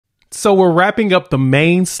So we're wrapping up the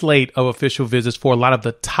main slate of official visits for a lot of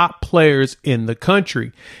the top players in the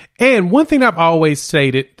country. And one thing I've always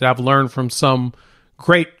stated that I've learned from some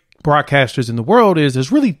great broadcasters in the world is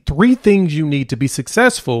there's really three things you need to be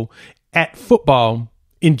successful at football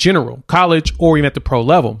in general, college or even at the pro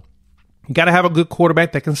level. You got to have a good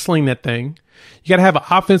quarterback that can sling that thing. You got to have an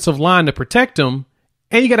offensive line to protect them.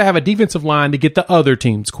 And you got to have a defensive line to get the other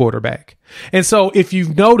team's quarterback. And so if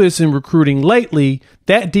you've noticed in recruiting lately,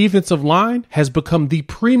 that defensive line has become the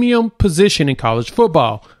premium position in college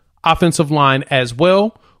football. Offensive line as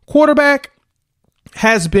well. Quarterback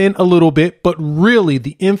has been a little bit, but really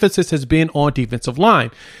the emphasis has been on defensive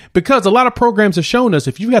line, because a lot of programs have shown us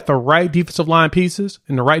if you got the right defensive line pieces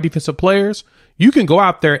and the right defensive players, you can go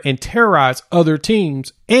out there and terrorize other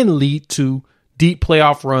teams and lead to deep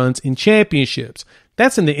playoff runs and championships.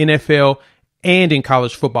 That's in the NFL and in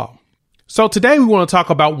college football. So today we want to talk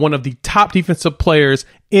about one of the top defensive players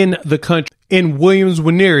in the country, in Williams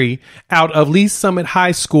Nwaneri, out of Lee Summit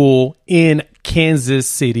High School in Kansas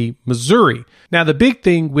City, Missouri. Now, the big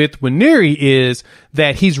thing with Nwaneri is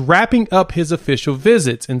that he's wrapping up his official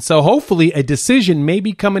visits. And so hopefully a decision may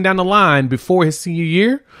be coming down the line before his senior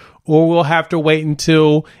year, or we'll have to wait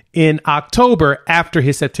until in October after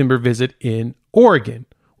his September visit in Oregon.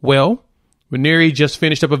 Well, Nwaneri just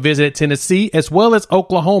finished up a visit at Tennessee as well as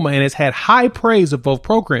Oklahoma and has had high praise of both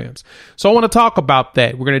programs. So I want to talk about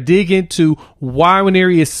that. We're going to dig into why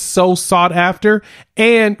Nwaneri is so sought after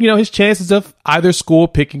and, his chances of either school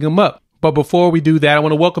picking him up. But before we do that, I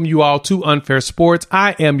want to welcome you all to Unfair Sports.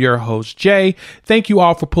 I am your host, Jay. Thank you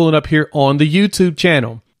all for pulling up here on the YouTube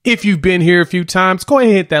channel. If you've been here a few times, go ahead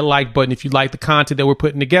and hit that like button if you like the content that we're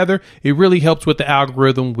putting together. It really helps with the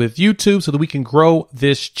algorithm with YouTube so that we can grow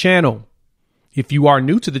this channel. If you are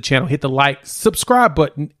new to the channel, hit the like, subscribe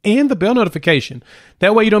button, and the bell notification.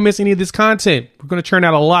 That way you don't miss any of this content. We're going to churn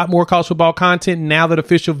out a lot more college football content now that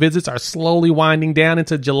official visits are slowly winding down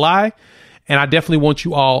into July. And I definitely want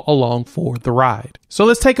you all along for the ride. So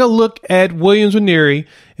let's take a look at Williams Nwaneri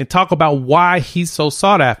and talk about why he's so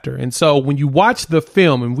sought after. And so when you watch the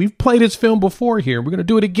film, and we've played his film before here, we're going to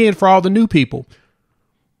do it again for all the new people.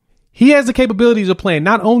 He has the capabilities of playing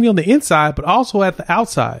not only on the inside, but also at the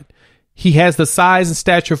outside. He has the size and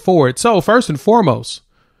stature for it. So first and foremost,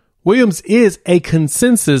 Williams is a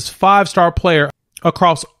consensus 5-star player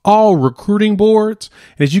across all recruiting boards.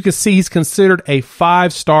 And as you can see, he's considered a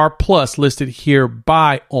 5-star plus listed here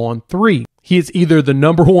by On3. He is either the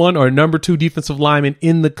number 1 or number 2 defensive lineman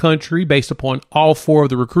in the country based upon all 4 of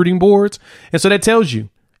the recruiting boards. And so that tells you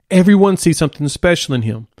everyone sees something special in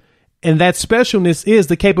him. And that specialness is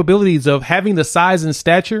the capabilities of having the size and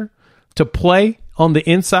stature to play on the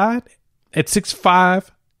inside at 6'5",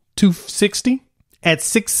 260, at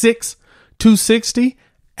 6'6", 260,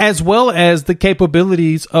 as well as the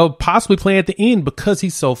capabilities of possibly playing at the end because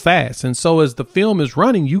he's so fast. And so as the film is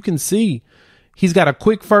running, you can see he's got a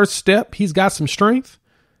quick first step. He's got some strength.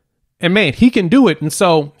 And man, he can do it. And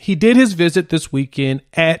so he did his visit this weekend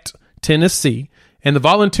at Tennessee. And the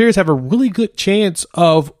Volunteers have a really good chance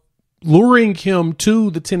of luring him to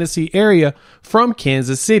the Tennessee area from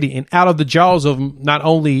Kansas City and out of the jaws of not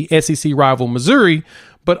only SEC rival Missouri,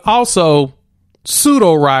 but also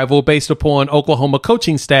pseudo rival based upon Oklahoma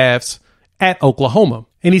coaching staffs at Oklahoma.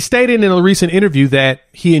 And he stated in a recent interview that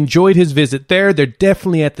he enjoyed his visit there. They're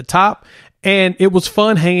definitely at the top. And it was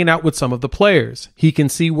fun hanging out with some of the players. He can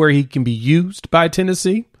see where he can be used by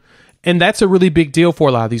Tennessee. And that's a really big deal for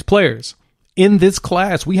a lot of these players. In this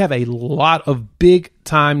class, we have a lot of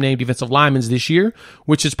big-time name defensive linemen this year,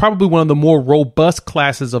 which is probably one of the more robust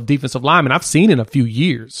classes of defensive linemen I've seen in a few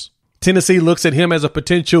years. Tennessee looks at him as a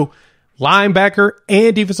potential linebacker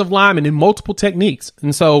and defensive lineman in multiple techniques.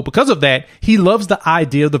 And so because of that, he loves the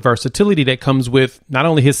idea of the versatility that comes with not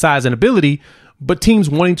only his size and ability, but teams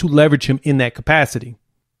wanting to leverage him in that capacity.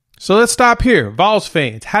 So let's stop here. Vols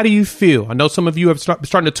fans, how do you feel? I know some of you have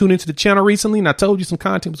starting to tune into the channel recently, and I told you some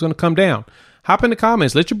content was going to come down. Hop in the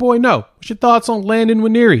comments. Let your boy know. What's your thoughts on Landon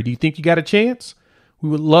Nwaneri? Do you think you got a chance? We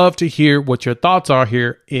would love to hear what your thoughts are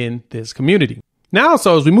here in this community. Now,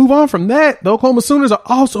 so as we move on from that, the Oklahoma Sooners are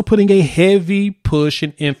also putting a heavy push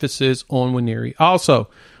and emphasis on Nwaneri. Also,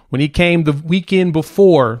 when he came the weekend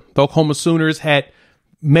before, the Oklahoma Sooners had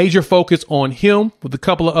major focus on him with a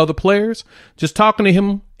couple of other players, just talking to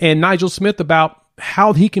him and Nigel Smith about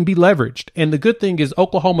how he can be leveraged. And the good thing is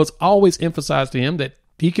Oklahoma's always emphasized to him that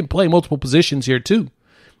he can play multiple positions here too.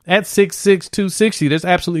 At 6'6", 260, there's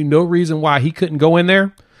absolutely no reason why he couldn't go in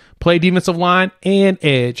there, play defensive line and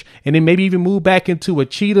edge, and then maybe even move back into a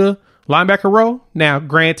cheetah linebacker role. Now,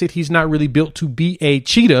 granted, he's not really built to be a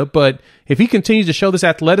cheetah, but if he continues to show this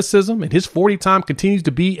athleticism and his 40 time continues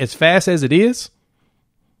to be as fast as it is,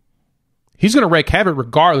 he's going to wreak havoc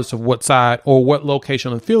regardless of what side or what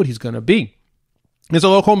location on the field he's going to be. And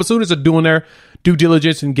so Oklahoma Sooners are doing their due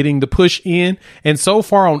diligence and getting the push in. And so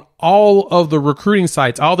far on all of the recruiting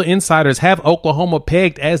sites, all the insiders have Oklahoma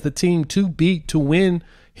pegged as the team to beat to win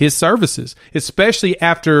his services, especially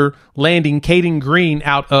after landing Caden Green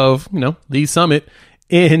out of, Lee Summit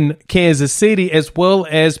in Kansas City, as well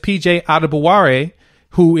as PJ Adebaware,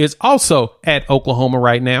 who is also at Oklahoma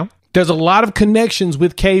right now. There's a lot of connections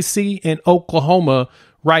with KC and Oklahoma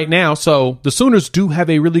right now. So the Sooners do have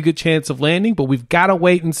a really good chance of landing, but we've got to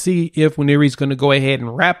wait and see if Nwaneri's going to go ahead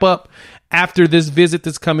and wrap up after this visit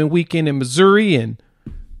this coming weekend in Missouri and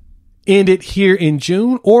end it here in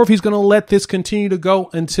June, or if he's going to let this continue to go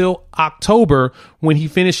until October when he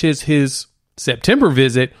finishes his September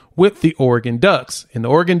visit with the Oregon Ducks. And the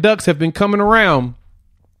Oregon Ducks have been coming around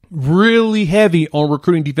really heavy on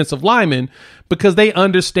recruiting defensive linemen because they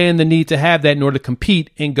understand the need to have that in order to compete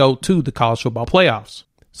and go to the college football playoffs.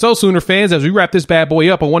 So, Sooner fans, as we wrap this bad boy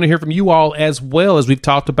up, I want to hear from you all as well. As we've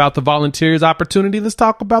talked about the Volunteers opportunity, let's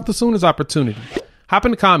talk about the Sooners opportunity. Hop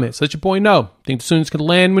in the comments. Let your boy know. Think the Sooners can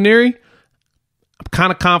land Nwaneri? I'm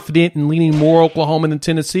kind of confident in leaning more Oklahoma than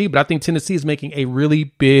Tennessee, but I think Tennessee is making a really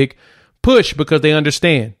big push because they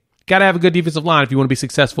understand. Got to have a good defensive line if you want to be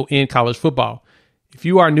successful in college football. If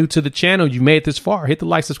you are new to the channel, you made it this far, hit the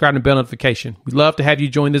like, subscribe, and bell notification. We'd love to have you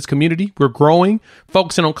join this community. We're growing,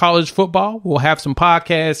 focusing on college football. We'll have some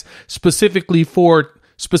podcasts specifically for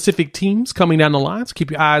specific teams coming down the line, so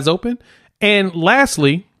keep your eyes open. And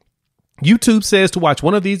lastly, YouTube says to watch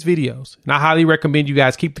one of these videos, and I highly recommend you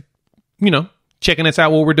guys keep, checking us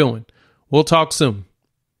out what we're doing. We'll talk soon.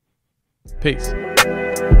 Peace.